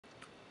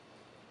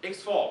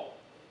X4.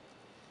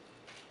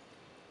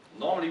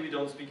 Normally we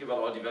don't speak about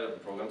our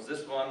development programs.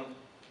 This one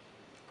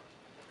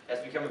has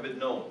become a bit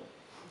known,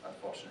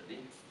 unfortunately.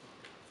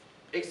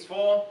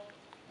 X4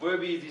 will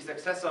be the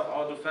successor of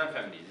our Dauphin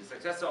family, the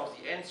successor of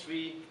the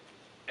N3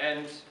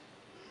 and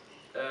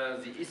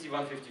the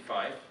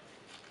EC-155.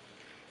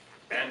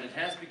 And it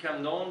has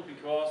become known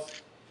because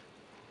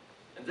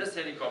in this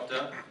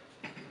helicopter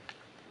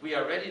we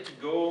are ready to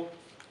go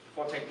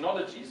for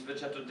technologies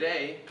which are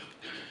today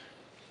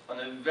on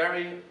a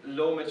very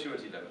low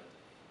maturity level.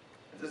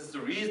 And this is the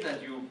reason,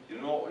 and you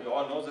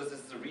all know this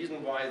is the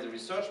reason why the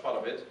research part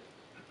of it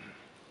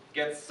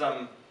gets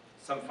some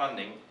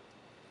funding.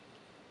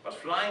 But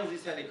flying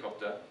this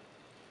helicopter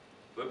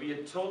will be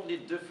a totally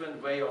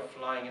different way of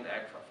flying an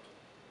aircraft.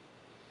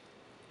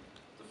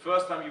 The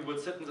first time you will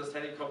sit in this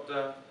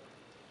helicopter,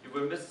 you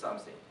will miss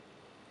something.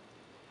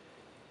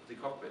 The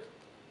cockpit.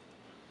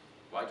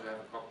 Why to have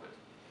a cockpit?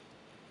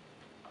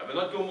 I will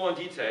not go more in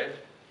detail,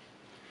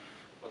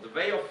 but the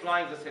way of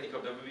flying this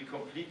helicopter will be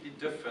completely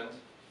different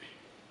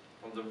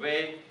from the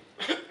way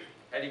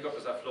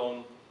helicopters are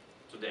flown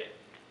today.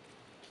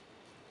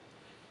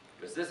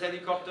 With this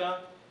helicopter,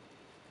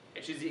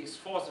 actually the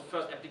X4 is the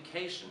first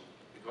application,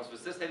 because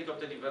with this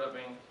helicopter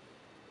developing,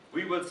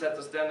 we will set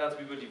the standards,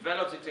 we will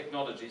develop the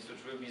technologies which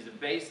will be the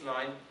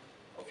baseline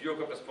of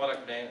Eurocopter's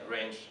product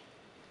range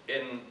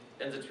in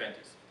the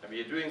 20s. And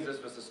we are doing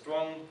this with a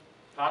strong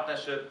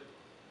partnership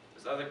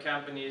with other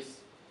companies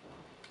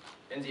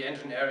in the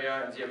engine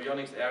area, in the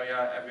avionics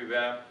area,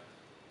 everywhere.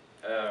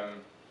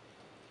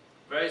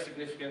 Very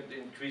significant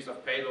increase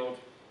of payload,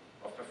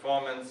 of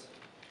performance,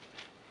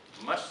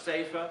 much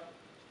safer,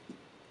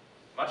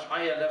 much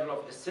higher level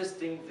of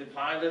assisting the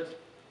pilot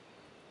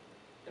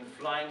in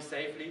flying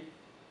safely,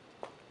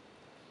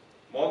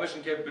 more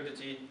mission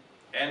capability,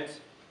 and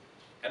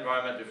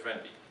environmentally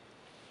friendly.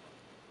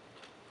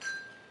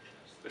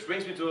 Which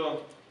brings me to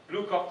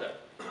Blue Copter.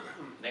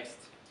 Next.